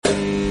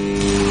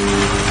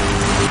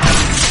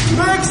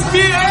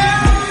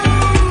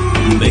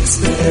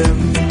بي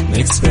ام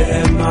ميكس بي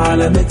ام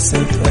على ميكس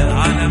اف ام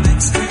على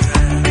ميكس اف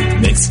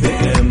ام ميكس بي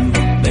ام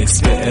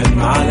ميكس بي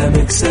ام على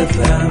ميكس اف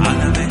ام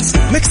على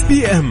ميكس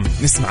بي ام.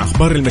 نسمع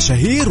اخبار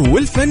المشاهير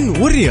والفن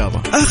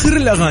والرياضة، اخر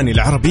الاغاني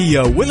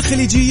العربية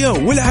والخليجية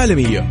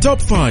والعالمية، توب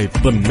 5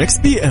 ضمن ميكس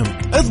بي ام.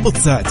 اضبط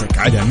ساعتك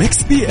على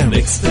ميكس بي ام.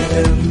 ميكس بي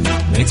ام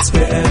ميكس بي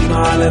ام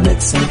على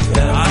ميكس اف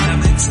ام على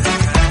ميكس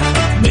اف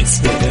ام ميكس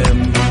بي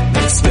ام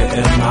ميكس بي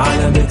ام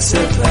على ميكس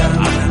اف ام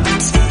على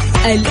ميكس.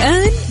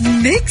 الآن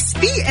ميكس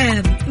بي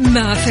ام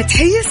مع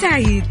فتحية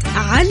سعيد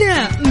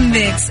على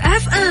ميكس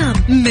اف ام.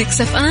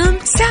 ميكس اف ام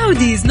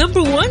سعوديز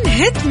نمبر 1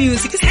 هيت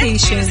ميوزك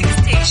ستيشن.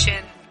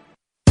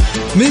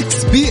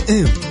 ميكس بي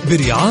ام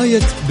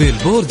برعاية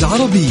بيلبورد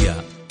عربية.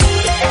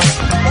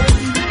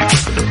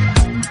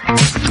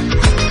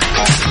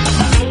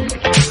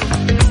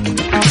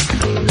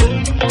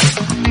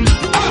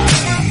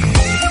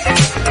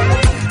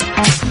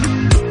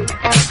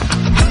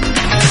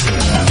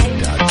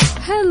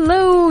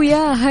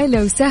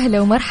 هلا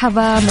وسهلا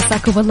ومرحبا،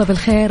 مساكم الله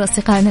بالخير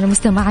أصدقائنا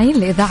المستمعين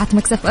لإذاعة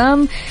ميكس اف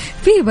ام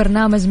في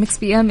برنامج ميكس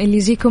بي ام اللي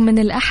يجيكم من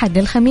الأحد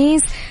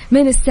للخميس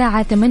من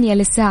الساعة 8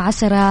 للساعة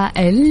 10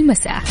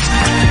 المساء.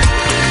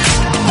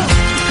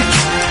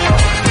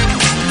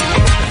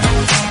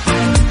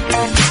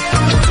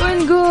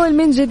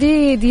 من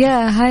جديد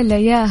يا هلا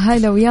يا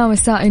هلا ويا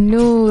مساء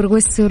النور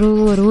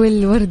والسرور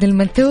والورد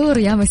المنثور،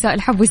 يا مساء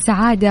الحب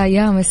والسعادة،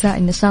 يا مساء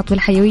النشاط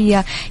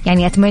والحيوية.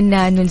 يعني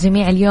أتمنى أنه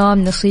الجميع اليوم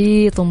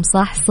نشيط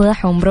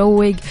ومصحصح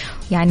ومروق،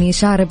 يعني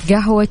شارب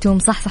قهوته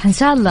ومصحصح إن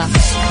شاء الله.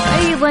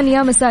 أيضا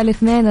يا مساء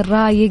الاثنين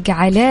الرايق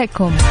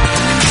عليكم،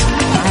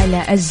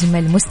 على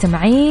أجمل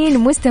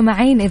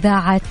مستمعين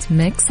إذاعة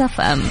ميكس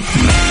اف ام.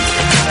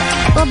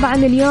 طبعا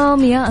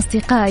اليوم يا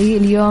أصدقائي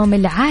اليوم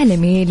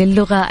العالمي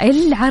للغة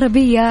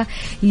العربية،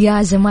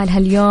 يا جمال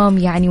هاليوم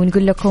يعني،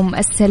 ونقول لكم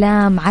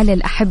السلام على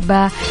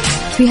الأحبة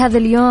في هذا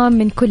اليوم.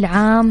 من كل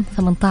عام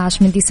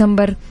 18 من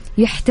ديسمبر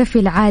يحتفل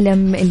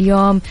العالم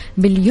اليوم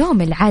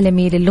باليوم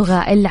العالمي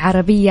للغة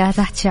العربية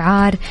تحت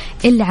شعار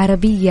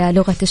العربية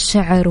لغة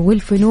الشعر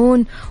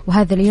والفنون.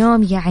 وهذا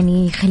اليوم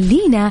يعني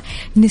خلينا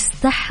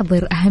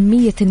نستحضر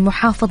أهمية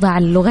المحافظة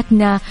على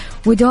لغتنا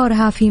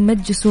ودورها في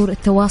مد جسور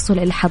التواصل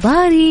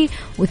الحضاري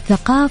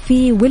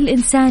والثقافي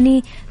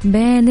والإنساني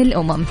بين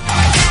الأمم.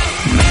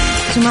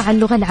 جماعة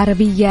اللغة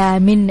العربية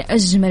من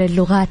أجمل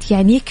اللغات،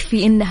 يعني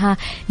يكفي إنها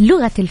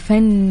لغة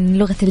الفن،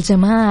 لغة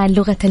الجمال،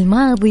 لغة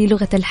الماضي،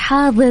 لغة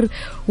الحاضر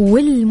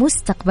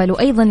والمستقبل.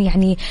 وأيضا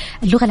يعني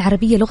اللغة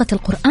العربية لغة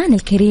القرآن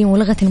الكريم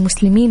ولغة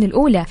المسلمين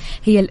الأولى،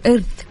 هي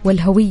الإرث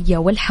والهوية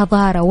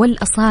والحضارة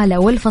والأصالة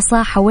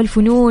والفصاحة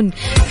والفنون.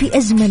 في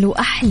أجمل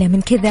وأحلى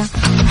من كذا؟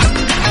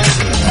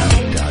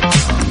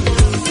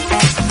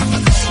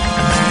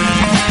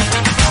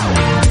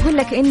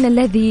 لك إن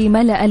الذي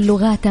ملأ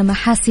اللغات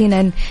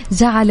محاسنا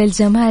جعل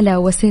الجمال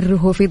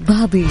وسره في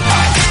الضاد.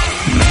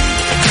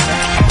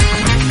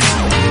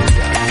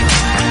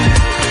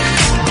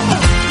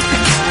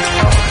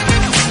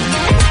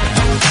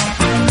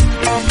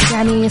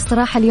 يعني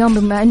الصراحة اليوم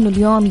بما أنه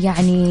اليوم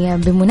يعني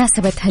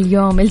بمناسبة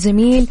هاليوم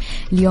الجميل،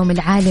 اليوم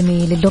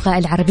العالمي للغة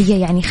العربية،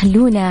 يعني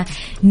خلونا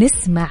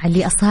نسمع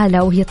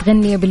لأصالة وهي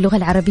تغني باللغة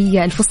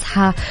العربية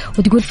الفصحى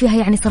وتقول فيها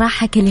يعني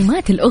صراحة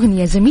كلمات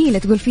الأغنية جميلة.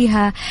 تقول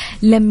فيها: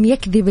 لم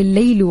يكذب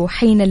الليل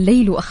حين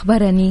الليل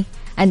أخبرني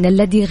أن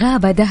الذي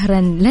غاب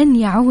دهرا لن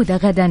يعود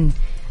غدا،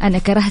 أنا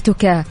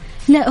كرهتك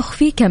لا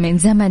أخفيك من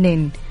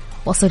زمن،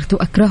 وصرت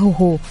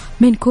أكرهه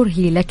من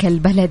كرهي لك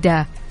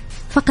البلد،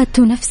 فقدت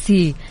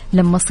نفسي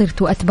لما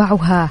صرت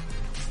أتبعها،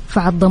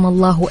 فعظم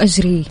الله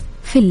أجري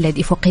في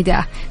الذي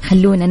فقده.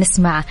 خلونا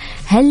نسمع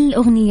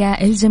هالأغنية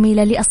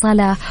الجميلة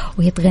لأصالة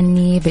وهي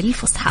تغني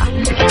بالفصحى.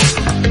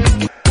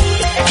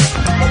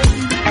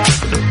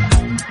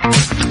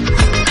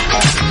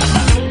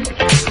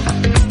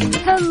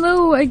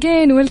 Hello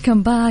again,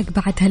 welcome back.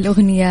 بعد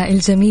هالأغنية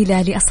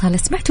الجميلة لأصالة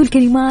سمعتوا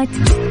الكلمات؟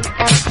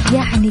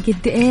 يعني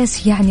قد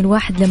إيش يعني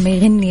الواحد لما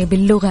يغني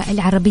باللغة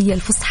العربية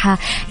الفصحى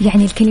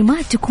يعني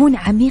الكلمات تكون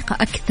عميقة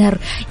أكثر،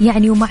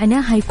 يعني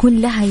ومعناها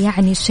يكون لها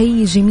يعني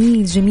شيء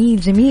جميل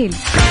جميل جميل.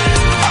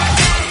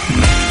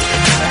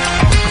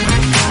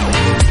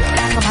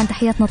 طبعا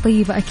تحياتنا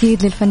طيبة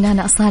أكيد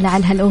للفنانة أصالة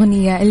على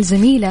هالأغنية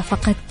الجميلة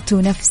فقدت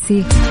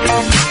نفسي.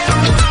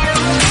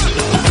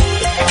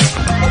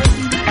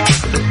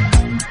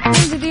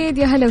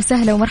 يا هلا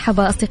وسهلا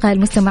ومرحبا أصدقائي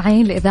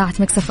المستمعين لإذاعة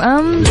ميكس اف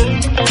ام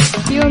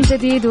في يوم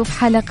جديد وفي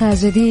حلقة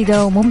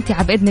جديدة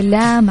وممتعة بإذن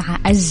الله مع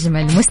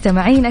أجمل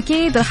مستمعين.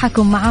 أكيد راح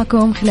أكون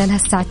معاكم خلال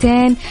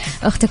هالساعتين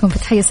أختكم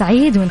فتحية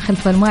سعيد، ومن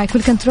خلف المايك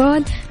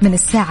والكنترول من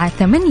الساعة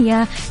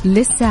 8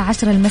 للساعة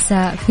 10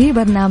 المساء في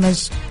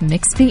برنامج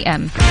ميكس بي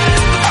ام.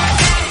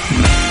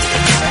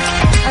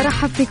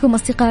 نرحب فيكم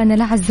أصدقائنا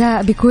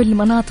الأعزاء بكل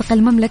مناطق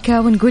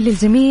المملكة، ونقول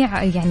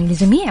للجميع يعني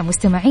لجميع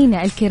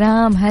مستمعينا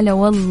الكرام هلا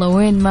والله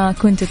وين ما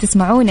كنتوا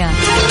تسمعونا،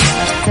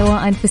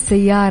 سواء في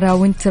السيارة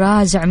وانت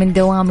راجع من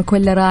دوامك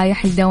ولا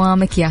رايح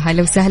لدوامك، يا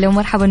هلا وسهلا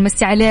ومرحبا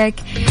مسي عليك.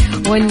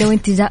 ولا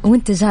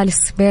وانت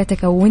جالس في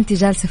بيتك أو وانت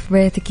جالسة في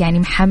بيتك يعني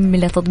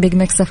محملة تطبيق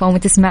مكسف أو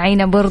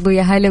متسمعينا برضو،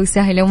 يا هلا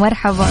وسهلا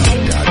ومرحبا،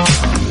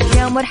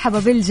 يا مرحبا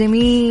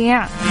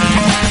بالجميع.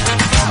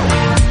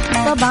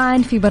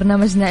 طبعا في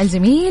برنامجنا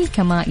الجميل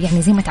كما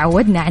يعني زي ما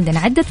تعودنا عندنا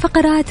عدة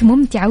فقرات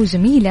ممتعة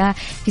وجميلة.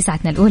 في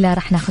ساعتنا الأولى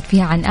رح ناخذ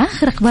فيها عن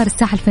آخر أخبار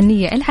الساحة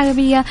الفنية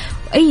العربية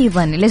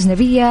وأيضا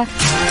الأجنبية،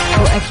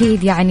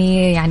 وأكيد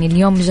يعني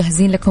اليوم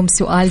مجهزين لكم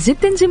سؤال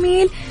جدا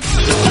جميل،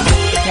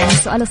 يعني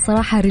السؤال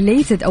الصراحة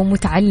ريليتد أو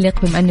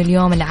متعلق بما أنه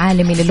اليوم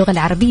العالمي للغة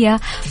العربية،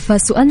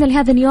 فسؤالنا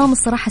لهذا اليوم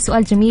الصراحة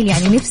سؤال جميل،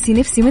 يعني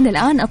نفسي من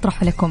الآن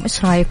أطرحه لكم.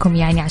 إيش رأيكم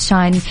يعني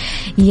عشان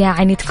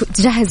يعني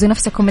تجهزوا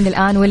نفسكم من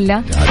الآن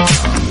ولا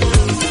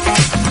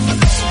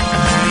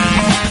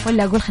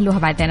أقول خلوها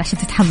بعدين عشان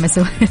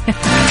تتحمسوا؟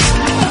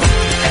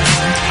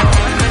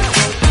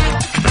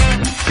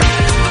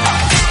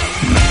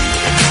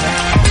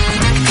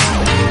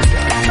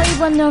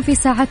 أيضا في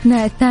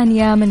ساعتنا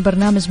الثانية من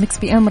برنامج ميكس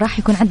بي ام راح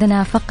يكون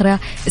عندنا فقرة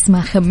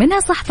اسمها خمنها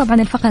صح.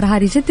 طبعا الفقرة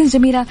هذه جدا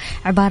جميلة،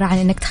 عبارة عن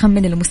انك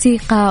تخمن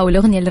الموسيقى او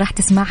الأغنية اللي راح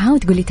تسمعها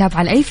وتقولي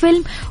تابعة لأي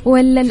فيلم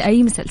ولا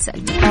لأي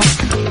مسلسل.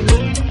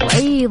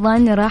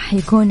 وأيضا راح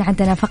يكون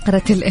عندنا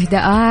فقرة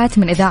الإهداءات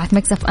من إذاعة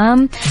ميكس اف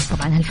ام.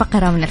 طبعا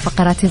هالفقرة من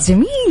الفقرات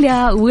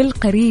الجميلة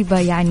والقريبة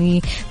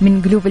يعني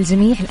من قلوب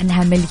الجميع،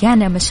 لأنها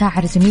مليانة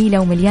مشاعر جميلة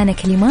ومليانة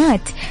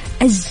كلمات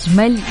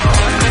أجمل.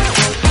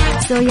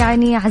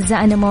 يعني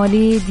أعزائنا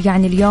مواليد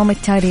يعني اليوم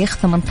التاريخ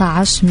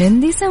 18 من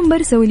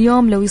ديسمبر،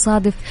 اليوم لو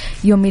يصادف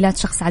يوم ميلاد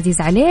شخص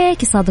عزيز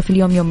عليك، يصادف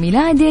اليوم يوم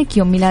ميلادك،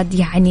 يوم ميلاد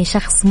يعني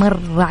شخص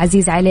مرة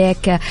عزيز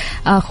عليك،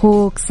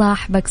 أخوك،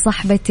 صاحبك،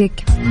 صاحبتك،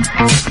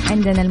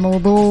 عندنا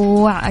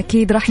الموضوع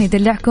أكيد راح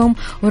ندلعكم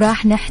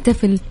وراح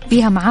نحتفل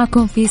فيها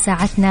معاكم في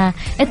ساعتنا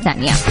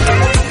الثانية.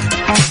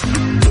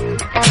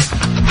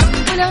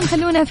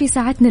 خلونا في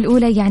ساعتنا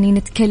الأولى يعني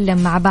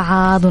نتكلم مع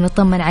بعض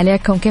ونطمن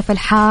عليكم، كيف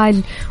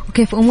الحال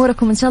وكيف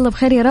أموركم؟ إن شاء الله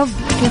بخير يا رب،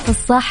 كيف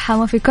الصحة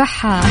ما في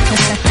كحة؟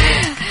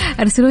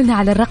 أرسلوا لنا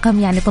على الرقم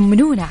يعني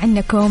طمنونا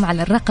عنكم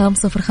على الرقم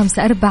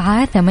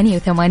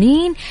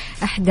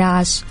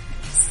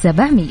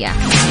 0548811700.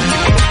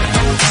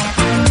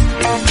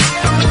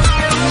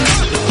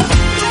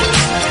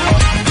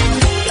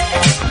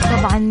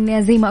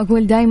 طبعا زي ما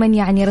أقول دايما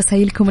يعني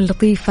رسائلكم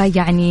اللطيفة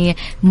يعني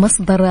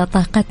مصدر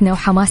طاقتنا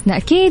وحماسنا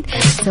أكيد،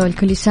 سوى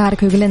الكل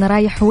يشارك ويقول لنا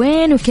رايح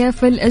وين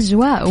وكيف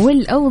الأجواء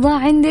والأوضاع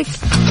عندك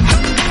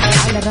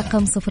على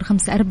الرقم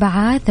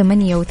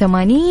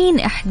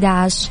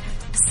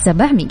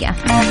 0548811700.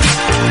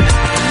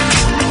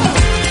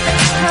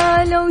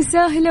 أهلا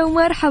وسهلا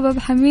ومرحبا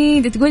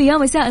بحميد، تقول يا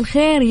مساء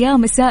الخير يا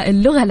مساء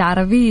اللغة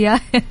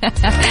العربية.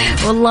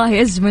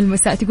 والله أجمل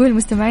مساء، تقول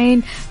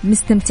المستمعين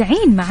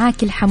مستمتعين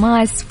معاك،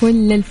 الحماس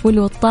فل الفل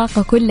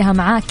والطاقة كلها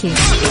معاكي.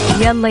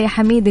 يلا يا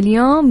حميد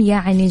اليوم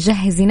يعني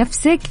جهزي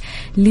نفسك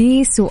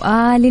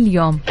لسؤال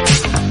اليوم،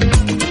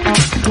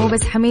 مو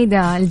بس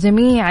حميدة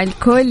الجميع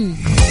الكل.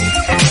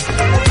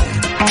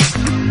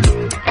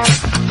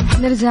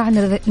 نرجع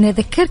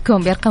نذكركم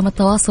بأرقام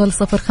التواصل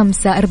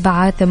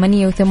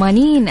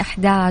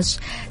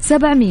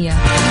 0548811700.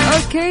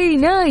 أوكي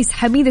نايس،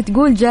 حميدة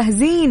تقول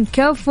جاهزين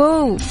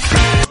كفو.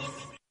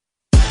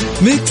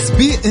 ميكس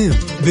بي ام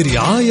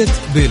برعاية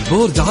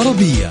بيلبورد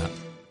عربية.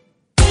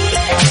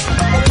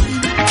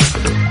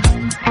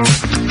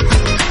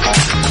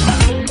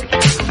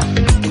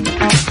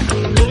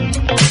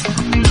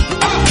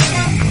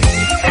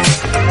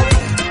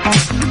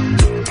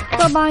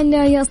 طبعا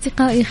يا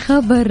أصدقائي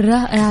خبر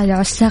رائع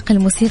لعشاق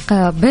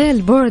الموسيقى،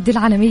 بيلبورد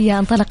العالمية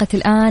انطلقت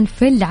الآن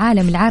في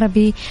العالم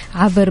العربي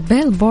عبر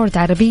بيلبورد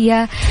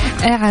عربية.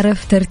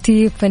 اعرف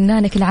ترتيب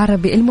فنانك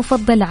العربي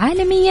المفضل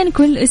عالميا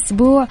كل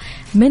أسبوع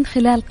من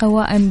خلال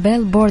قوائم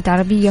بيلبورد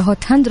عربية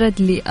هوت 100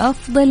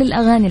 لأفضل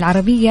الأغاني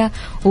العربية،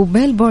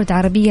 وبيلبورد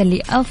عربية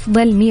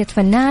لأفضل 100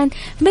 فنان،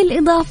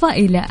 بالإضافة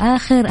إلى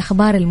آخر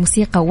أخبار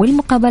الموسيقى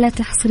والمقابلات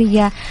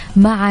الحصرية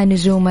مع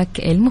نجومك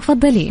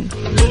المفضلين.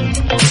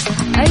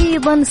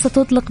 أيضا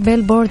ستطلق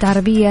بيلبورد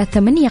عربية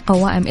 8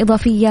 قوائم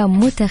إضافية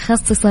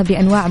متخصصة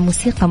بأنواع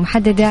موسيقى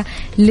محددة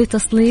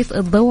لتسليط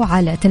الضوء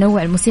على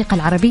تنوع الموسيقى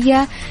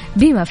العربية،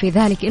 بما في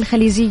ذلك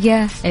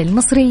الخليجية،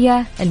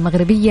 المصرية،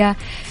 المغربية،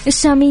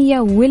 الشامية،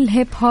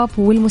 والهيب هوب،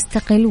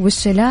 والمستقل،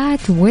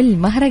 والشلات،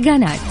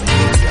 والمهرجانات.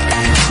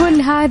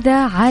 كل هذا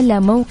على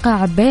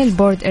موقع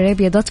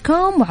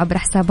billboardarabia.com وعبر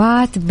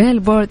حسابات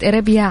بيلبورد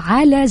أرابيا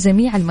على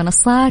جميع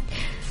المنصات.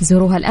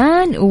 زوروها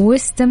الآن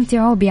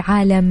واستمتعوا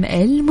بعالم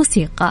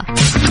الموسيقى.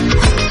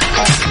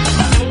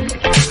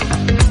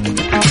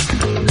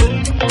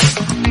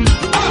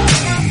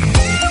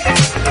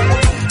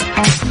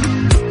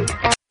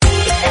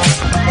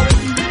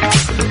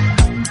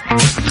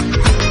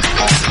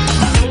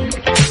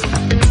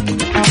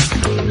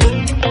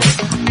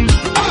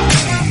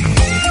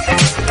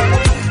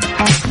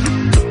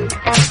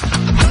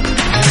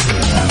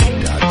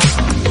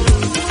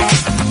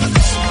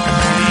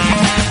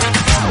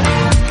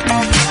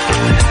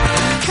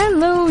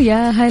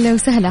 يا هلا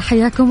وسهلا،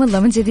 حياكم الله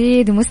من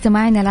جديد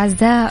مستمعينا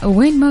الأعزاء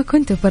وين ما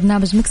كنتوا في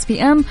برنامج مكس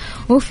بي ام،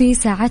 وفي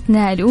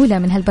ساعتنا الأولى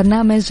من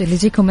هالبرنامج اللي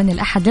يجيكم من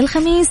الأحد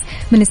للخميس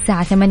من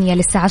الساعة 8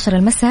 للساعة 10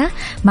 المساء.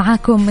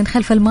 معاكم من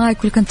خلف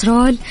المايك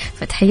والكنترول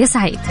فتحية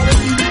سعيد.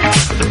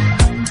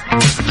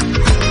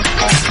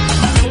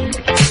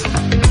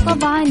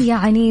 طبعا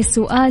يعني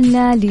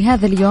سؤالنا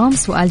لهذا اليوم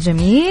سؤال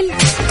جميل،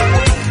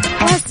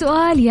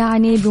 والسؤال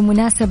يعني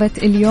بمناسبة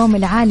اليوم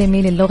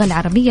العالمي للغة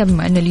العربية،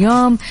 بما أن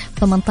اليوم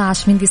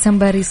 18 من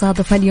ديسمبر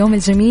يصادف اليوم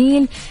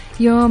الجميل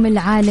يوم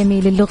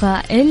العالمي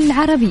للغة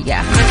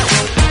العربية.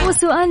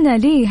 وسؤالنا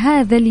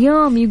لهذا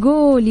اليوم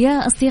يقول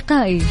يا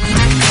أصدقائي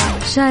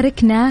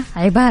شاركنا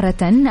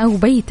عبارة أو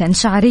بيتا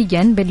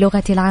شعريا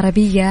باللغة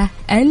العربية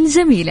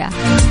الجميلة.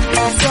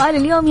 سؤال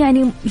اليوم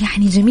يعني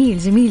جميل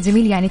جميل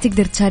جميل، يعني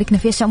تقدر تشاركنا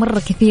في أشياء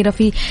مرة كثيرة،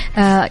 في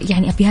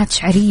يعني أبيات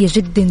شعرية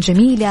جدا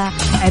جميلة،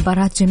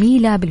 عبارات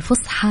جميلة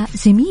بالفصحى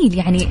جميل،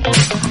 يعني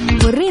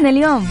ورينا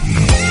اليوم.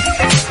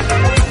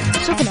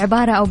 شوف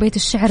العبارة أو بيت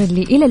الشعر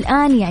اللي إلى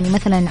الآن يعني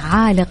مثلا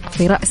عالق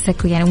في رأسك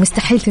ويعني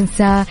مستحيل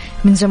تنساه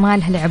من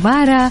جمال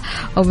هالعبارة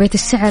أو بيت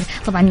الشعر.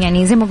 طبعا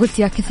يعني زي ما قلت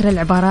يا كثر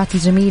العبارات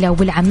الجميلة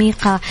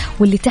والعميقة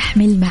واللي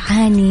تحمل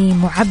معاني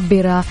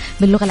معبرة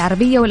باللغة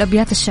العربية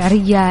والأبيات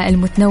الشعرية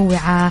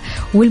المتنوعة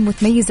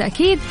والمتميزة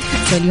أكيد.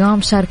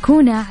 فاليوم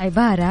شاركونا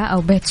عبارة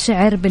أو بيت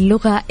شعر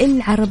باللغة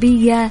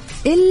العربية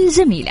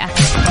الجميلة.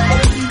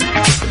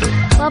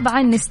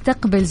 طبعا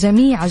نستقبل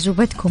جميع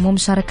أجوبتكم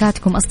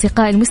ومشاركاتكم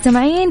أصدقائي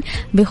المستمعين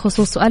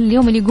بخصوص سؤال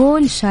اليوم اللي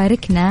يقول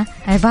شاركنا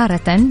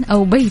عبارة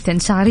أو بيتا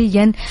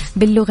شعريا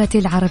باللغة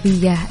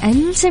العربية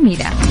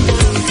الجميلة.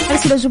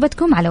 أرسلوا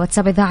أجوبتكم على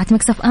واتساب إذاعة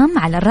مكس اف ام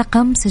على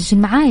الرقم، سجل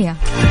معايا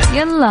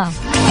يلا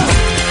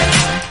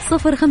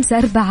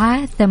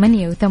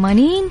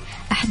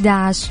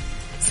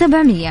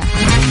 0548811700.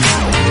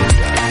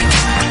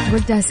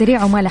 قلتها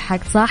سريع وما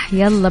لحقت صح؟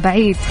 يلا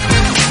بعيد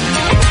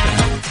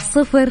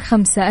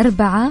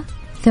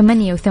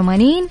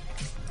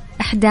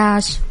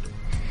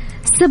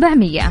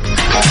 0548811700.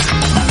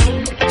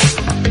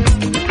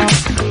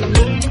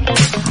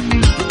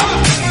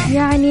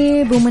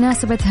 يعني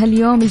بمناسبة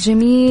هاليوم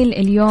الجميل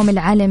اليوم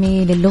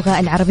العالمي للغة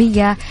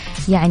العربية،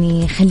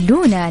 يعني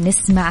خلونا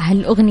نسمع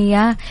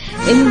هالأغنية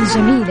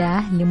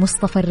الجميلة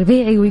لمصطفى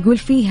الربيعي ويقول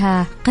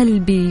فيها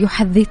قلبي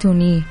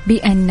يحدثني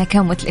بأنك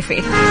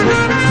متلفي،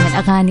 من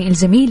الأغاني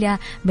الجميلة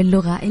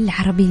باللغة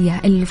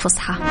العربية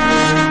الفصحى.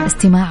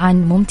 استماعا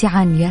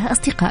ممتعا يا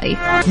أصدقائي.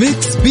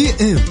 ميكس بي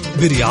ام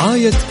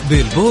برعاية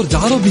بيلبورد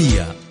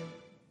عربية.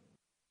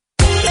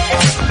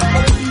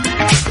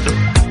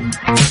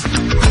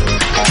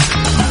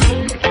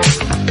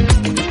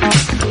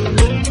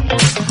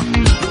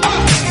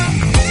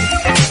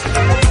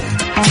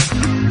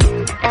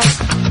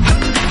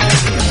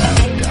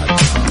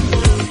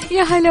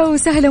 هلا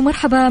وسهلا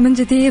ومرحبا من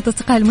جديد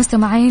أصدقائي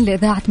المستمعين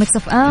لإذاعة مكس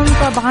اف ام.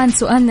 طبعا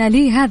سؤالنا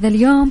لي هذا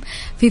اليوم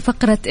في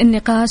فقرة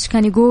النقاش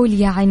كان يقول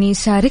يعني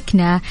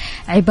شاركنا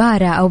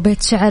عبارة أو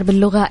بيت شعر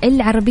باللغة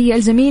العربية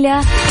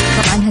الجميلة.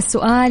 طبعا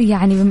هالسؤال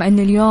يعني بما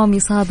أنه اليوم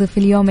يصادف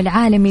اليوم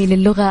العالمي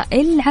للغة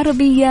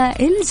العربية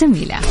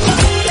الجميلة،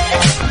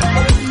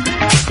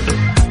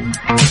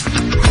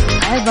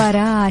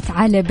 عبارات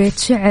على بيت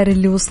شعر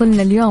اللي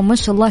وصلنا اليوم ما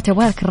شاء الله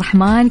تبارك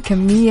الرحمن،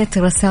 كمية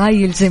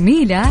رسائل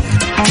جميلة،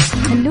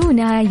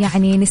 خلونا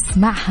يعني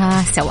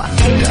نسمعها سوا.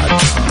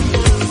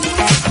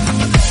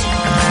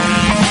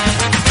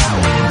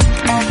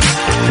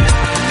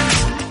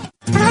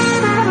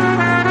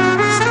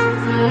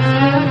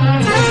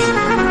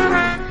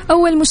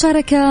 أول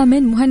مشاركة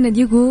من مهند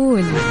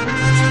يقول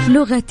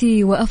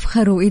لغتي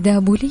وأفخر إذا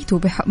بليت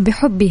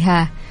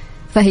بحبها،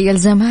 فهي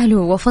الجمال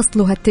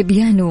وفصلها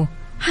التبيان،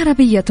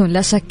 عربية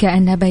لا شك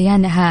أن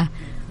بيانها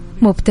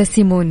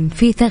مبتسم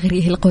في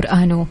ثغره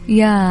القرآن.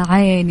 يا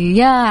عيني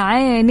يا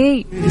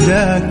عيني،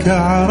 ذاك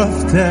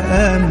عرفت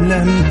أم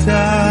لم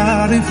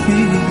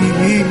تعرفي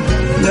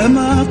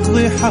لما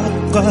أقضي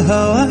حق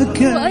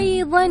هواك.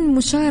 وأيضا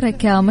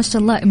مشاركة ما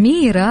شاء الله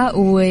أميرة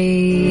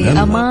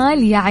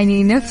وأمال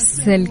يعني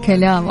نفس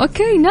الكلام.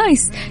 أوكي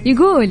نايس.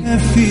 يقول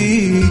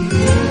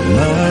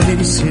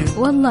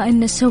والله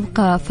أن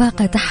الشوق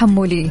فاق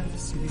تحملي،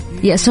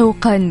 يا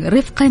شوقا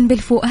رفقا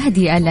بالفؤاد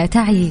ألا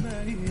تعي،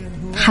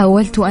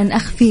 حاولت أن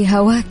أخفي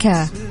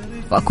هواك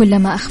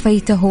وكلما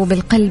أخفيته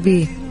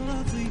بالقلب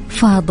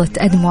فاضت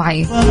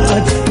أدمعي.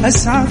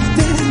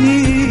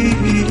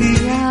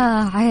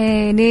 يا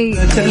عيني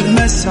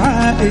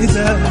المسعى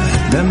إذا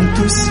لم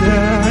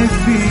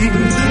تسعفي،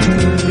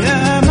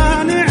 يا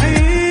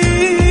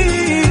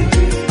مانعي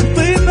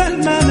طيب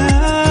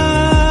المنام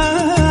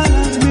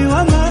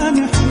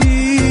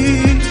ومانحي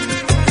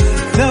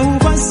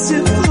ثوب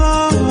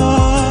السقام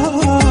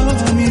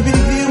به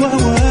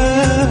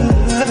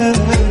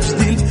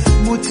ووجد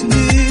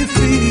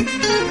المتلفي.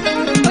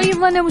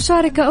 أيضا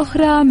مشاركة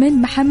أخرى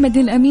من محمد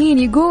الأمين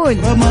يقول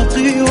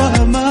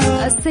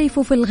السيف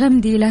في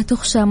الغمد لا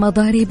تخشى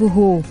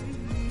مضاربه،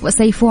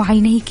 وسيف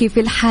عينيك في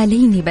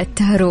الحالين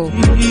بتار.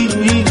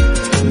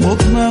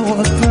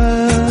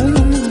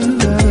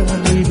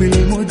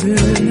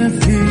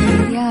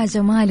 يا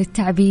جمال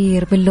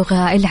التعبير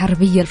باللغة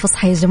العربية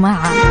الفصحى يا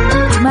جماعة.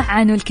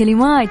 معنوا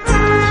الكلمات.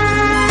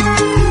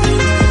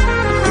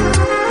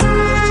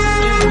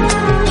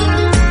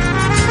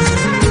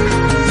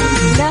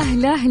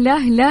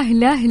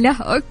 لا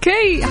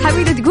أوكي.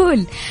 حميدة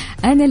تقول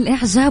أنا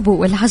الإعجاب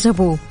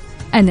والعجب،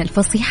 أنا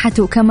الفصيحة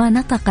كما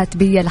نطقت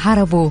بي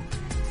العرب،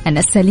 أنا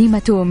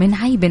السليمة من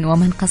عيب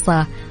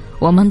ومنقصة،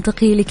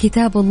 ومنطقي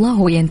لكتاب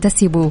الله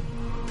ينتسب،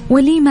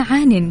 ولي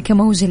معان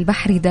كموج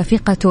البحر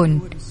دافقة،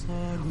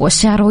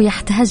 والشعر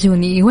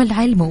يحتاجني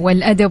والعلم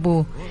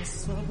والأدب،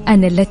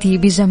 أنا التي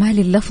بجمال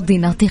اللفظ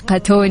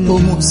ناطقة.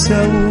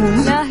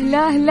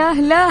 لا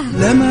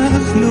لما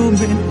أخلو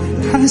من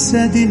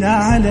حسد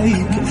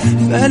عليك،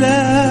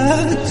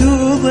 فلا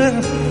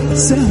توضع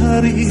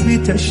سهري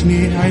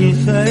بتشنيع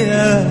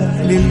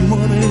الخيال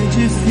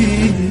المرجف،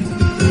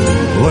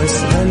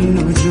 واسأل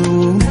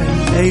نجوم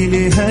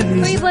الليل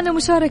هل. أيضا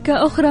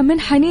مشاركة أخرى من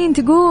حنين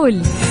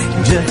تقول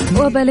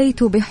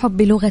وبليت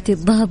بحب لغة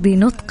الضاد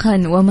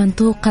نطقا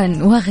ومنطوقا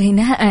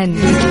وغناء.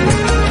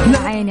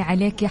 عيني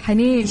عليك يا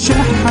حنين.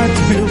 شحت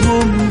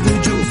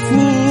بغمض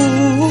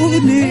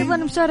جفوني. أيضا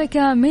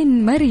مشاركة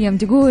من مريم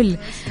تقول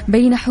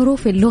بين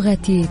حروف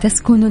اللغة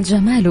تسكن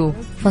الجمال،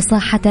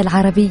 فصاحة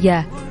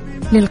العربية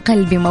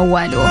للقلب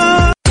موال.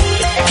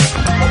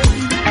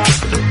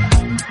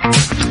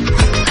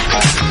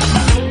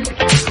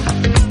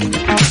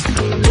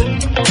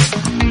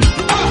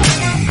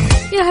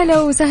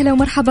 هلا وسهلا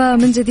ومرحبا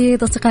من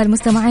جديد أصدقاء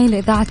المستمعين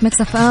لإذاعة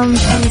ميكس اف ام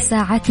في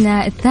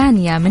ساعتنا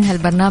الثانية من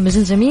هالبرنامج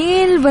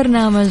الجميل،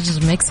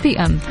 برنامج ميكس بي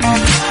ام.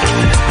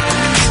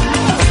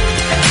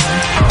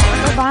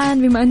 طبعا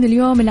بما أن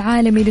اليوم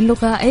العالمي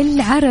للغة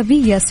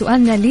العربية،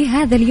 سؤالنا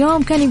لهذا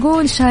اليوم كان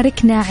يقول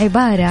شاركنا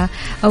عبارة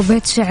أو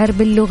بيت شعر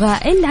باللغة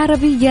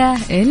العربية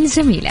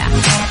الجميلة.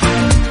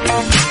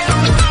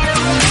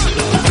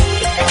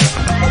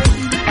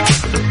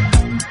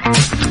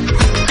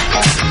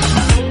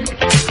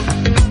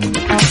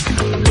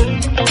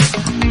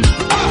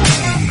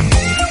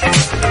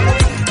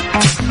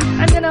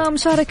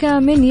 مشاركة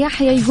من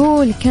يحيى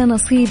يقول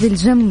كنصيب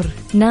الجمر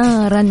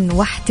نارا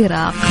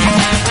واحتراق.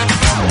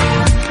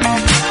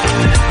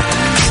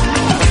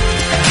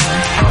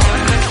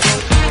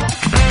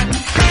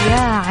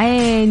 يا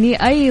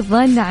عيني.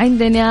 أيضا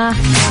عندنا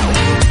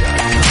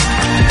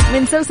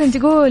من سوسن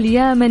تقول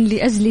يا من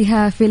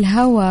لأجلها في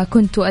الهوى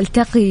كنت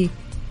ألتقي،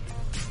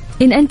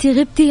 إن أنت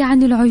غبتي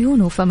عن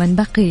العيون فمن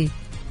بقي،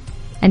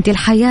 أنت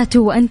الحياة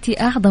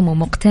وأنت أعظم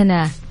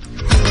مقتنى،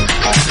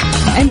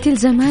 أنت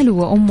الجمال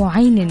وأم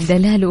عين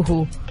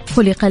دلاله،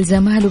 خلق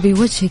الجمال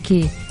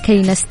بوجهك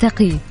كي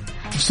نستقي،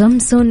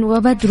 شمس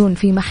وبدر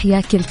في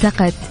محياك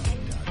التقت،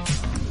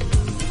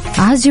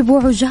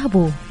 عجب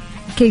عجاب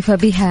كيف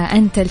بها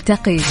أن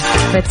تلتقي.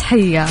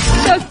 فتحية.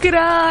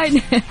 شكرا.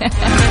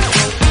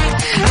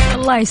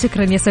 والله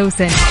شكرا يا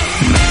سوسن،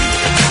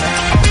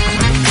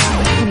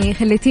 يعني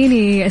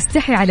خليتيني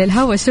استحي على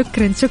الهوى.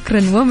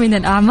 شكرا ومن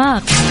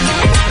الأعماق.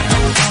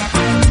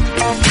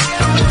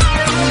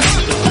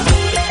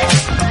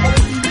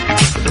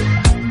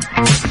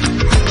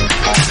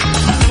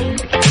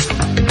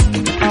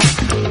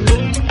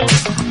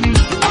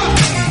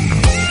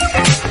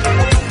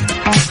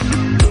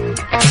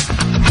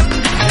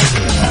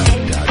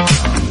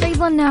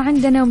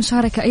 عندنا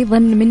مشاركة أيضا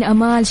من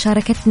أمال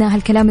شاركتنا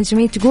هالكلام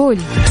الجميل تقول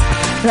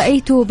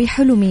رأيت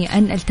بحلمي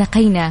أن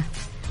التقينا،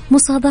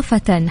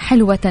 مصادفة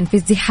حلوة في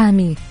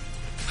الزحام،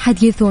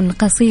 حديث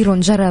قصير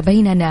جرى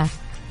بيننا،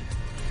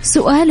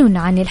 سؤال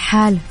عن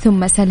الحال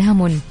ثم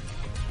سلام،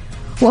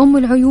 وأم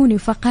العيون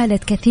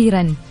فقالت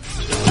كثيرا،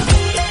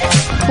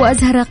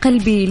 وأزهر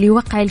قلبي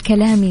لوقع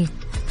الكلام،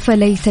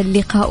 فليت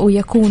اللقاء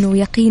يكون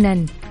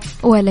يقينا،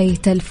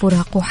 وليت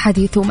الفراق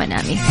حديث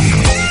منامي.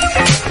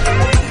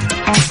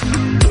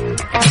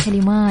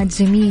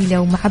 كلمات جميلة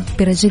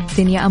ومعبرة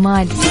جدا يا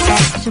أمال،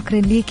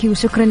 شكرا ليكي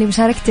وشكرا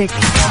لمشاركتك.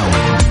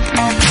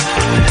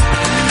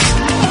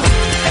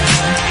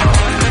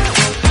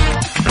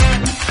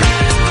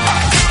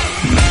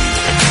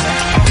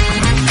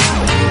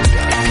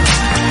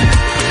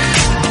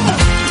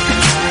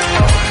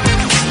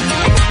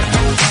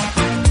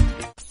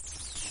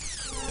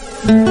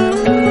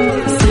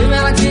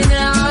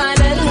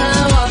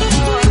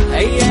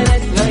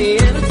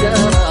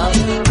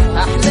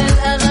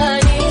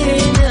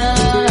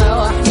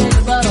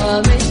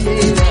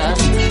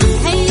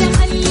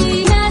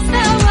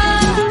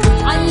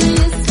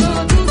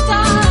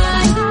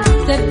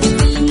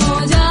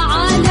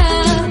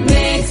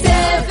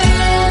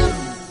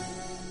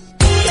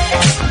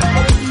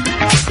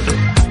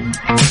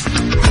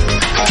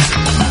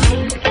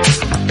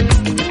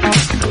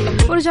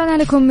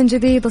 لكم من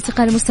جديد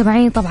أصدقاء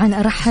المستمعين. طبعا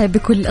أرحب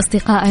بكل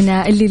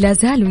أصدقائنا اللي لا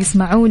زالوا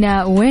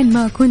يسمعونا وين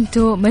ما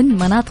كنتوا من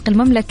مناطق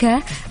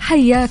المملكة،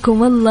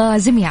 حياكم الله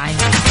جميعا.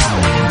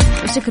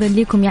 شكرا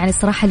لكم، يعني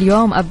الصراحة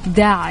اليوم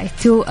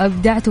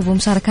أبدعتوا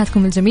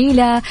بمشاركاتكم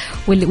الجميلة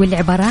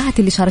والعبارات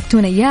اللي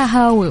شاركتونا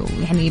إياها،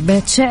 ويعني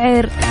بيت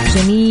شعر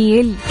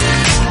جميل.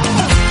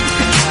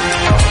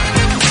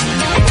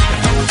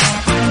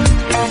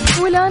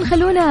 والآن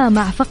خلونا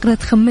مع فقرة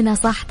خمنها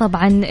صح.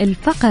 طبعا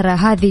الفقرة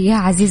هذه يا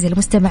عزيزي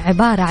المستمع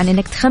عبارة عن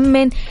انك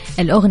تخمن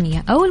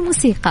الأغنية أو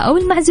الموسيقى أو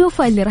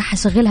المعزوفة اللي راح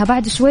أشغلها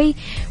بعد شوي،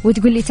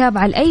 وتقول لي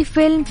تابعة لأي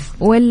فيلم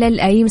ولا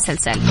لأي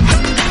مسلسل.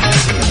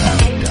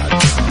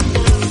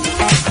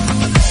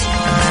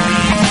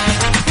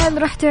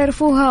 هل راح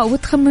تعرفوها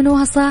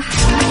وتخمنوها صح؟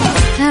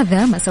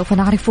 هذا ما سوف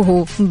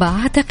نعرفه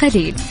بعد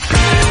قليل.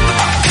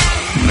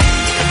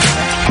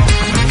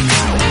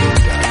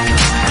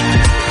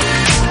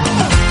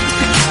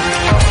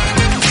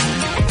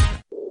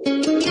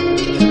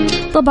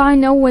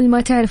 طبعا أول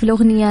ما تعرف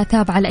الأغنية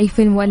تابعة لأي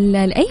فيلم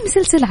ولا لأي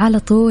مسلسل على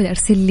طول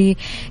أرسل لي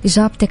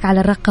إجابتك على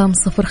الرقم 0548811700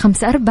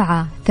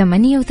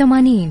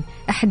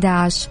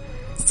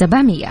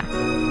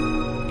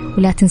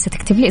 ولا تنسى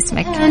تكتب لي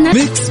اسمك.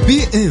 ميكس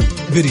بي ام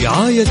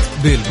برعاية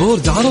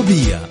بيلبورد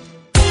عربية.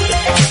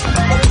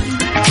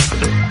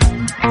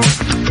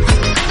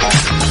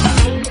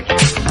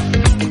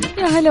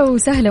 هلا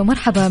وسهلا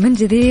ومرحبا من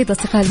جديد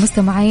أصدقائي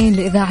المستمعين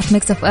لإذاعة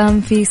ميكس اف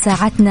ام في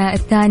ساعتنا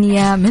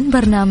الثانية من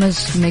برنامج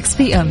ميكس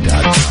بي ام.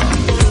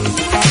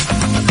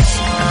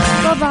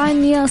 طبعا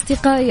يا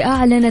أصدقائي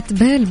أعلنت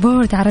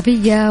بيلبورد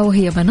عربية،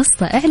 وهي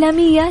منصة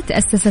إعلامية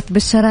تأسست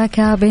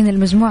بالشراكة بين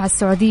المجموعة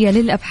السعودية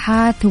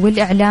للأبحاث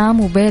والإعلام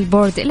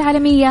وبيلبورد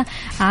العالمية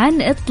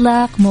عن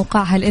إطلاق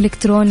موقعها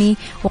الإلكتروني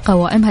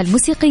وقوائمها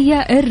الموسيقية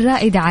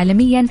الرائدة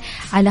عالميا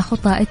على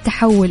خطى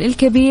التحول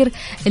الكبير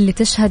اللي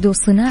تشهد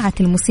صناعة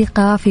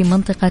الموسيقى في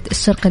منطقة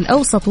الشرق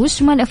الأوسط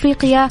وشمال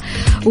أفريقيا،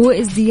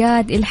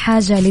 وازدياد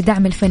الحاجة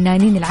لدعم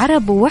الفنانين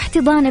العرب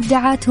واحتضان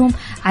إبداعاتهم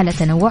على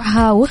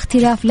تنوعها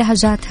واختلاف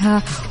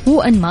لهجاتها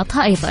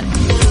وأنماطها أيضا.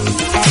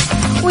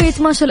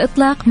 ويتماشى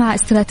الإطلاق مع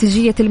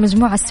استراتيجية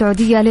المجموعة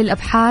السعودية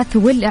للأبحاث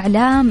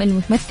والإعلام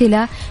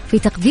المتمثلة في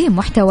تقديم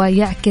محتوى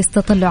يعكس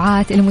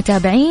تطلعات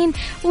المتابعين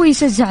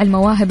ويشجع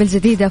المواهب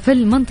الجديدة في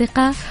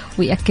المنطقة،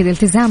 ويأكد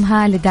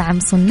التزامها لدعم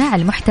صناع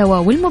المحتوى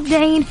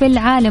والمبدعين في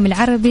العالم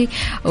العربي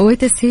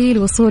وتسهيل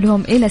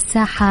وصولهم إلى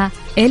الساحة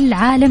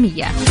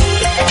العالمية.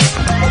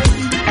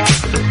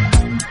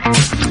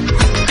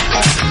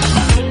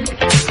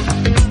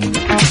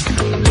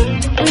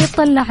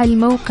 يطلع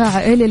الموقع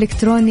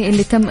الإلكتروني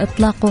اللي تم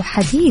إطلاقه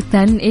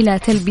حديثا إلى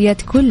تلبية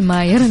كل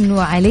ما يرن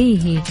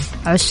عليه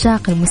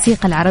عشاق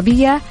الموسيقى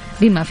العربية،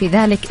 بما في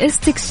ذلك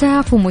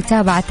استكشاف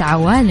ومتابعة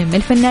عوالم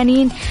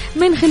الفنانين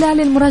من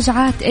خلال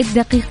المراجعات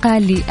الدقيقة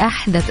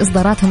لأحدث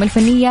إصداراتهم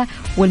الفنية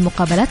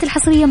والمقابلات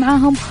الحصرية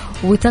معهم،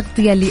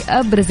 وتغطية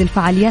لأبرز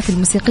الفعاليات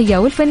الموسيقية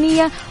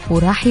والفنية.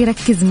 وراح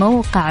يركز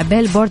موقع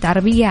بيلبورد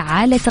عربية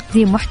على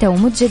تقديم محتوى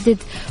متجدد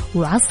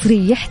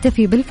وعصري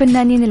يحتفي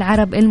بالفنانين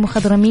العرب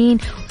المخضرمين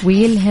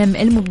ويلهم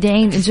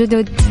المبدعين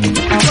الجدد،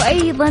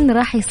 وأيضا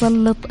راح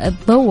يسلط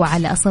الضوء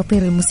على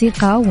أساطير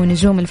الموسيقى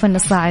ونجوم الفن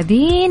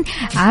الصاعدين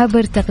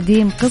عبر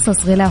تقديم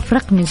قصص غلاف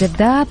رقمي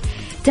جذاب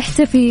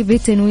تحتفي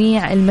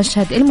بتنويع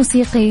المشهد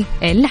الموسيقي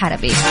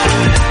العربي.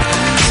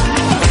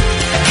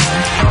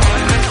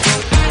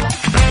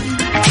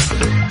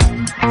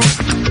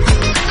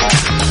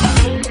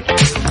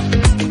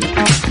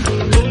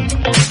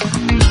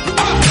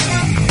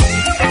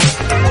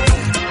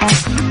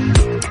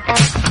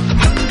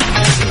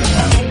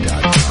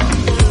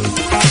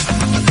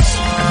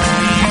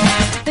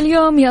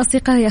 اليوم يا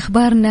أصدقائي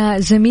أخبارنا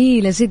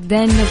جميلة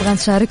جدا، نبغى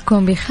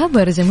نشارككم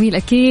بخبر جميل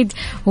أكيد،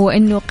 هو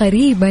أنه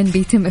قريبا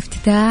بيتم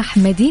افتتاح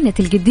مدينة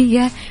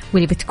القدية،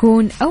 واللي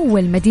بتكون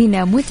أول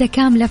مدينة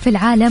متكاملة في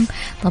العالم،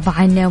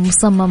 طبعا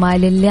مصممة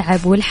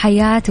للعب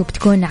والحياة،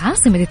 وبتكون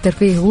عاصمة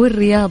الترفيه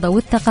والرياضة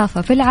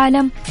والثقافة في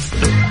العالم،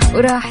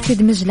 وراح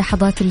تدمج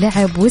لحظات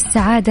اللعب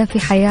والسعادة في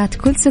حياة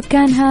كل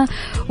سكانها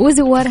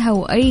وزوارها،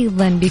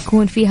 وأيضا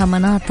بيكون فيها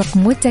مناطق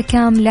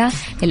متكاملة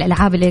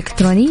للألعاب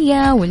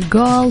الإلكترونية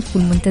والجولف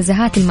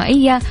والمنتزهات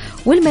المائية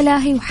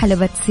والملاهي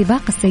وحلبة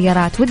سباق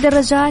السيارات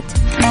والدراجات،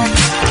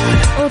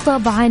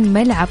 وطبعا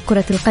ملعب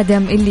كرة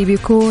القدم اللي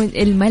بيكون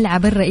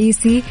الملعب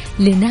الرئيسي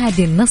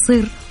لنادي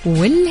النصر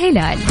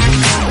والهلال.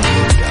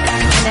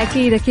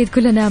 أكيد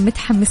كلنا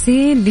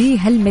متحمسين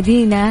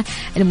لهالمدينة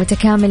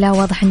المتكاملة،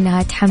 واضح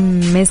أنها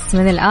تحمس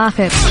من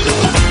الآخر.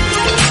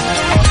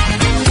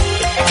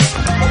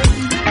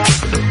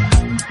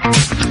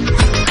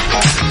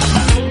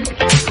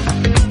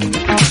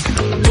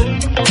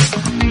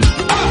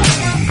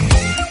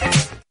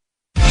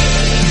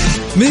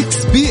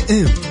 ميكس بي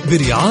ام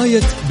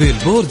برعاية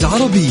بيلبورد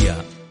عربية.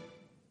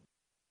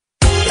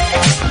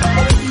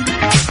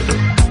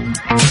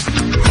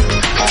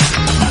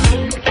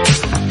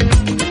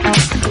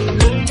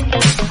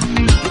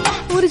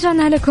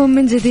 رجعنا لكم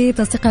من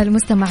جديد أصدقائي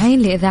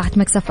المستمعين لإذاعة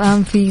ميكس اف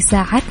ام في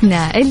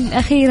ساعتنا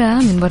الأخيرة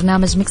من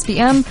برنامج ميكس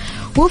بي ام،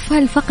 وفي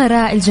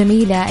هالفقرة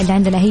الجميلة اللي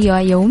عندنا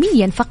هي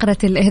يوميا فقرة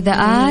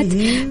الإهداءات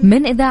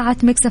من إذاعة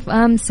ميكس اف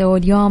ام.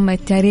 اليوم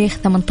التاريخ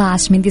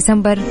 18 من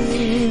ديسمبر،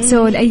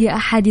 لأي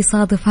أحد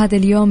يصادف هذا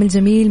اليوم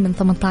الجميل من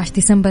 18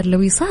 ديسمبر،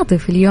 لو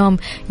يصادف اليوم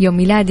يوم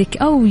ميلادك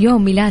أو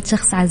يوم ميلاد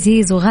شخص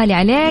عزيز وغالي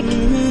عليك،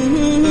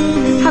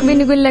 حابين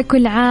حابين نقول لك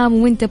كل عام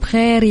وانت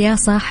بخير يا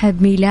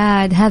صاحب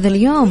ميلاد هذا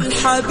اليوم.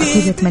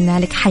 أكيد أتمنى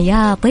لك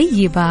حياة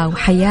طيبة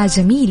وحياة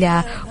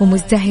جميلة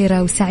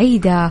ومزدهرة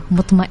وسعيدة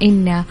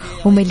ومطمئنة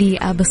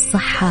ومليئة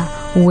بالصحة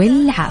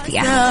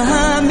والعافية.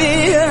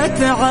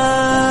 100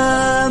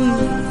 عام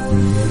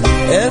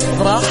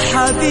افرح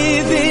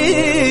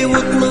حبيبي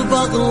واطلب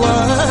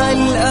أغلى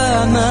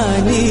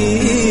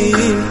الأماني،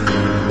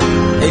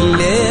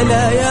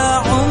 الليلة يا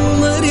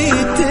عمري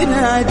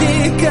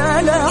تناديك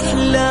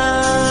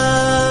الأحلام.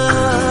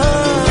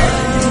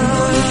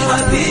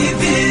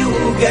 حبيبي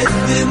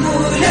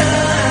وقدموا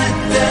له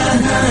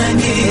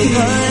التهاني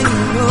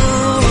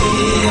في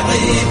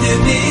عيد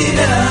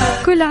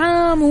ميلاد. كل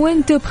عام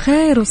وانتم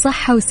بخير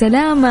وصحة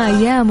وسلامة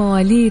يا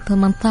مواليد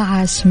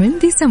 18 من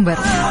ديسمبر،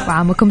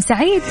 وعامكم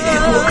سعيد.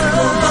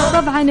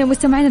 طبعا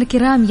مستمعينا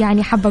الكرام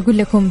يعني حابة أقول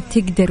لكم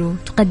تقدروا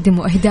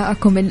تقدموا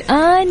أهداءكم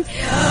الآن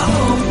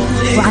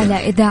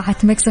وعلى إذاعة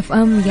ميكس اف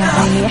ام.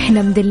 يعني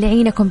إحنا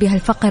مدلعينكم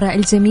بهالفقرة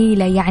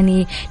الجميلة.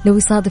 يعني لو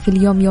يصادف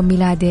اليوم يوم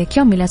ميلادك،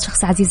 يوم ميلاد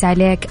شخص عزيز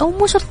عليك، أو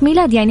مو شرط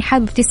ميلاد، يعني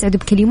حابب تسعد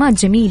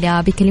بكلمات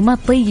جميلة بكلمات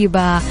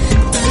طيبة.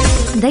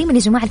 دايما يا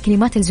جماعة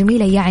الكلمات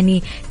الجميلة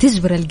يعني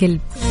تجبر القلب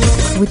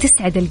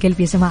وتسعد القلب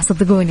يا جماعة،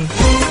 صدقوني.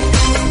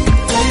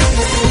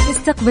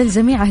 نستقبل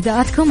جميع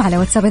أهداءاتكم على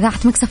واتساب إذاعة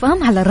ميكس اف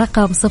ام على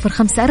الرقم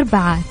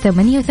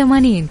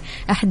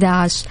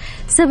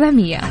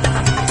 054-88-11700.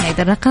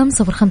 هذا الرقم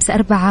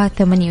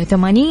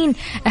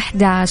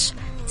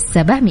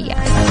 054-88-11700.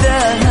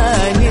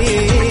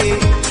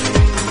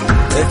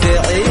 في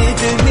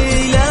عيد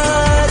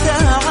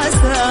ميلادها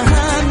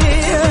عساها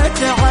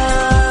 100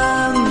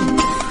 عام.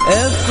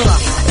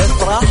 افرح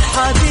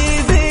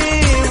حبيبي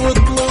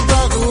واطلب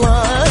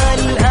أغلى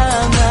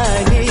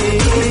الأماني.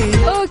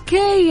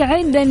 اوكي،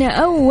 عندنا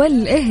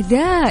اول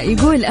اهداء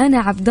يقول انا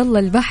عبد الله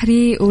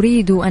البحري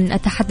اريد ان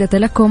اتحدث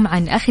لكم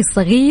عن اخي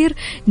الصغير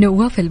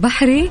نواف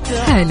البحري.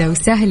 هلا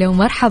وسهلا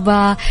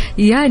ومرحبا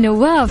يا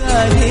نواف.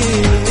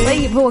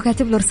 طيب هو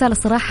كاتب له رسالة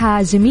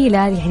صراحة جميلة،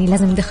 يعني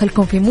لازم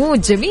ندخلكم في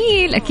مود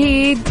جميل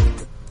اكيد.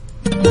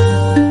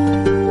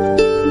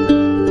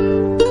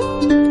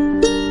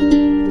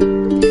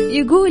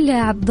 يقول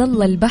عبد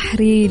الله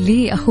البحري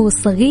لي اخوه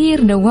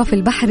الصغير نواف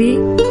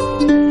البحري: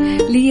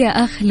 لي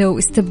أخ لو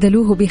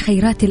استبدلوه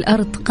بخيرات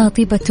الأرض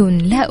قاطبة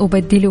لا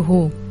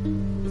أبدله.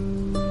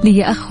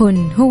 لي أخ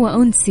هو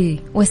أنسي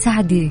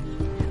وسعدي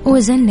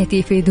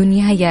وجنتي في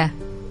دنياي.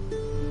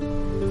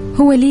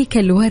 هو لي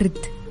كالورد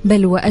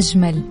بل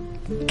وأجمل،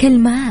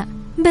 كالماء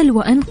بل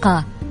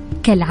وأنقى،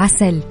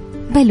 كالعسل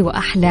بل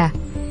وأحلى.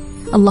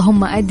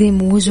 اللهم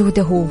أدم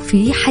وجوده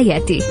في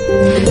حياتي.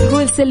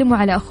 قول سلموا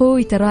على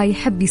أخوي، ترى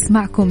يحب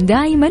يسمعكم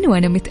دايما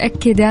وأنا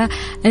متأكدة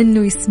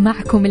أنه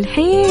يسمعكم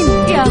الحين.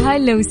 يا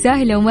هلا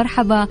وسهلا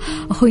ومرحبا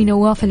أخوي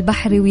نواف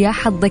البحري، ويا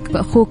حظك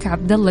بأخوك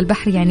عبد الله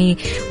البحري. يعني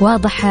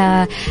واضح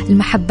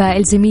المحبة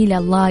الجميلة.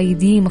 الله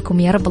يديمكم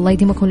يا رب، الله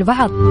يديمكم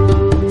لبعض.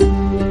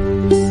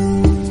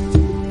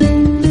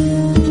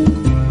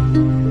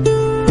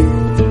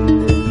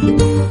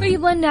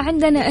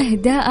 عندنا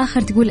إهداء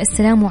آخر تقول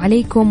السلام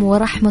عليكم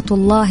ورحمة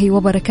الله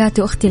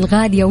وبركاته أختي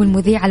الغالية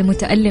والمذيعة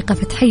المتألقة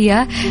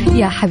فتحية.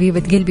 يا حبيبة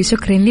قلبي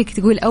شكرا لك.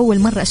 تقول أول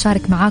مرة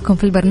أشارك معاكم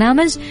في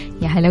البرنامج،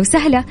 يا هلا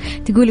وسهلا.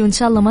 تقول وإن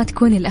شاء الله ما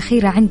تكون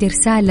الأخيرة. عندي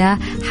رسالة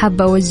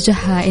حابة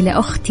أوجهها إلى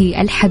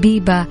أختي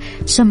الحبيبة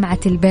شمعة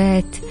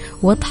البيت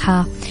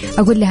وضحى.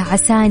 أقول لها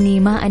عساني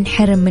ما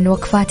أنحرم من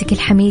وقفاتك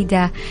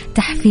الحميدة،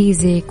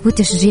 تحفيزك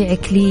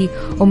وتشجيعك لي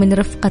ومن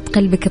رفقة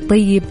قلبك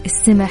الطيب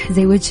السمح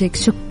زي وجهك.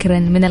 شكرا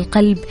من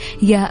القلب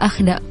يا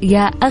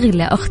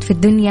أغلى أخت في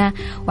الدنيا،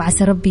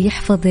 وعسى ربي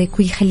يحفظك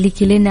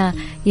ويخليك لنا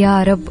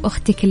يا رب.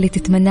 أختك اللي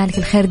تتمنى لك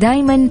الخير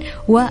دايما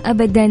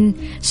وأبدا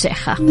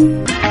شيخة.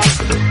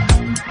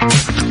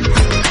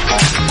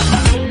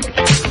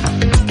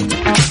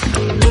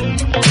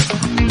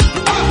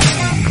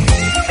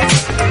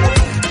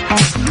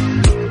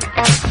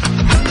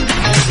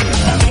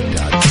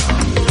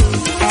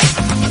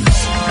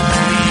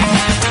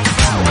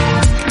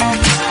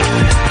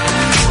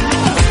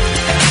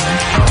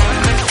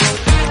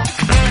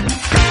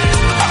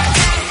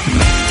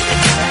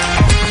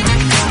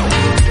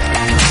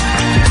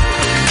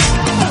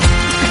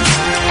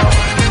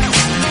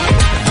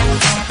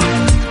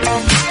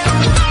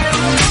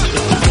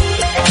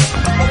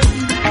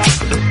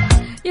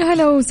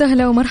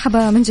 وسهلا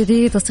ومرحبا من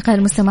جديد أصدقائي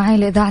المستمعين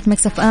لإذاعة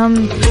ميكس اف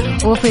ام.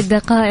 وفي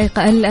الدقائق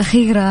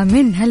الأخيرة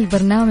من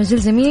هالبرنامج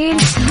الجميل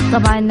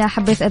طبعا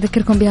حبيت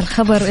أذكركم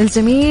بهالخبر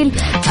الجميل.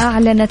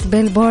 أعلنت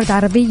بيلبورد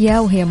عربية،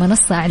 وهي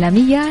منصة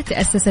إعلامية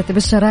تأسست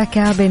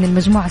بالشراكة بين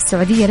المجموعة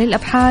السعودية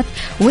للأبحاث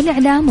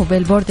والإعلام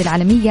وبيلبورد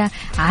العالمية،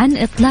 عن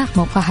إطلاق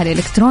موقعها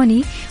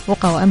الإلكتروني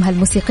وقوائمها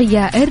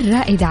الموسيقية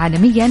الرائدة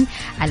عالميا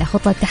على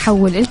خطى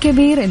التحول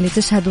الكبير اللي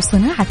تشهد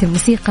صناعة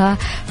الموسيقى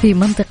في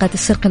منطقة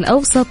الشرق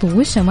الأوسط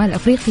وشمال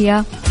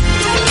أفريقيا.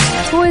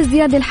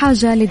 وازدياد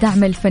الحاجة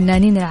لدعم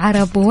الفنانين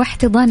العرب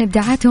واحتضان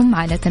إبداعاتهم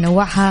على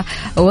تنوعها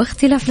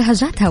واختلاف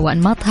لهجاتها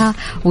وأنماطها،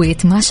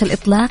 ويتماشى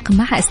الإطلاق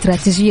مع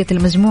استراتيجية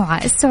المجموعة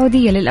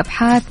السعودية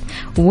للأبحاث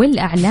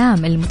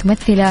والأعلام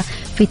المتمثلة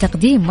في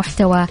تقديم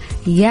محتوى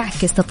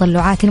يعكس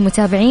تطلعات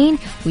المتابعين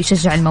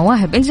ويشجع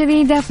المواهب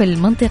الجديدة في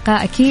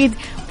المنطقة أكيد،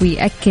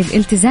 ويأكد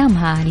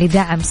التزامها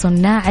لدعم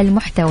صناع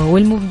المحتوى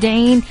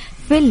والمبدعين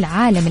في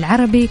العالم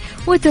العربي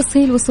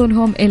وتسهيل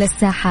وصولهم إلى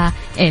الساحة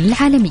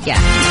العالمية.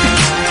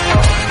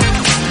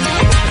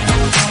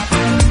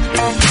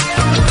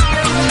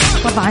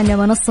 طبعا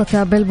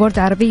منصة بيلبورد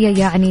عربية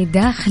يعني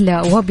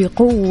داخلة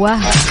وبقوة،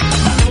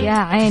 يا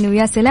عين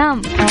ويا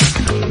سلام.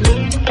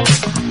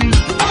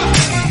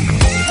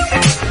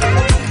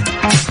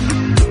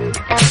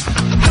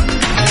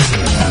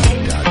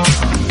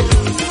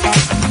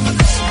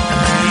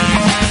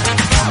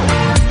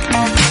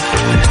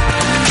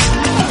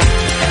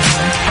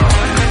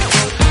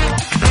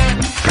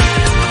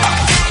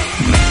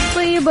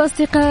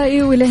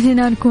 أصدقائي،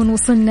 ولهنا نكون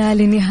وصلنا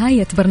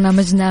لنهاية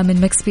برنامجنا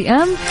من مكس بي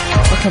أم،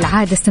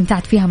 وكالعادة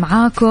استمتعت فيها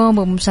معاكم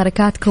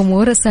وبمشاركاتكم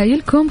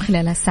ورسائلكم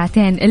خلال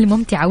الساعتين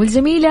الممتعة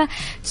والجميلة.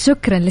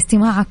 شكرا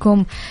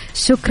لاستماعكم،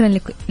 شكرا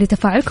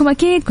لتفاعلكم.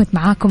 أكيد كنت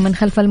معاكم من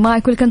خلف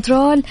المايك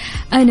والكنترول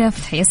أنا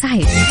فتحية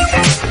سعيد.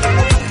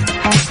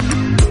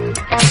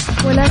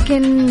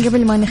 ولكن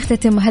قبل ما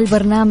نختتم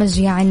هالبرنامج،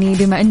 يعني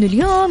بما أنه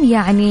اليوم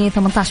يعني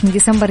 18 من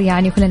ديسمبر،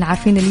 يعني كلنا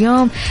عارفين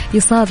اليوم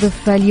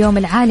يصادف اليوم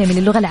العالمي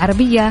للغة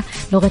العربية،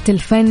 لغة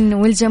الفن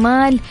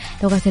والجمال،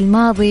 لغة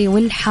الماضي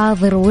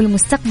والحاضر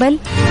والمستقبل.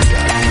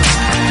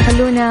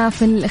 خلونا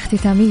في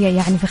الاختتامية،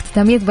 يعني في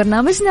اختتامية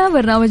برنامجنا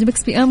برنامج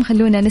مكس بي أم،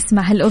 خلونا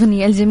نسمع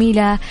هالأغنية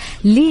الجميلة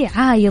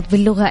لعايض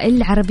باللغة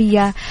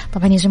العربية.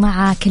 طبعا يا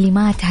جماعة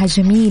كلماتها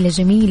جميلة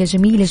جميلة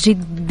جميلة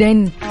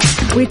جدا.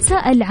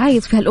 ويتساءل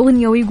عايض في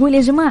هالأغنية ويقول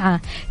يا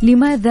جماعة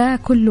لماذا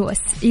كل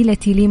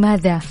أسئلتي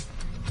لماذا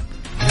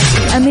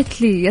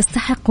أمثلي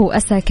يستحق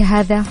أسى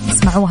كهذا.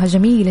 اسمعوها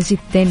جميلة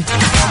جدا.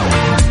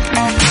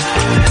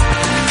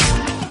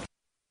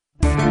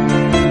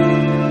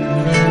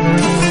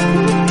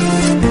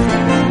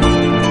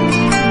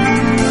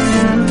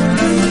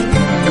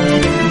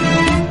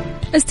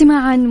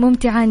 استماعا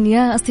ممتعا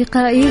يا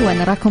أصدقائي،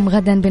 ونراكم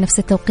غدا بنفس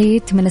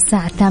التوقيت من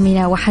الساعة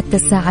 8 وحتى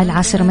الساعة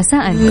 10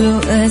 مساء.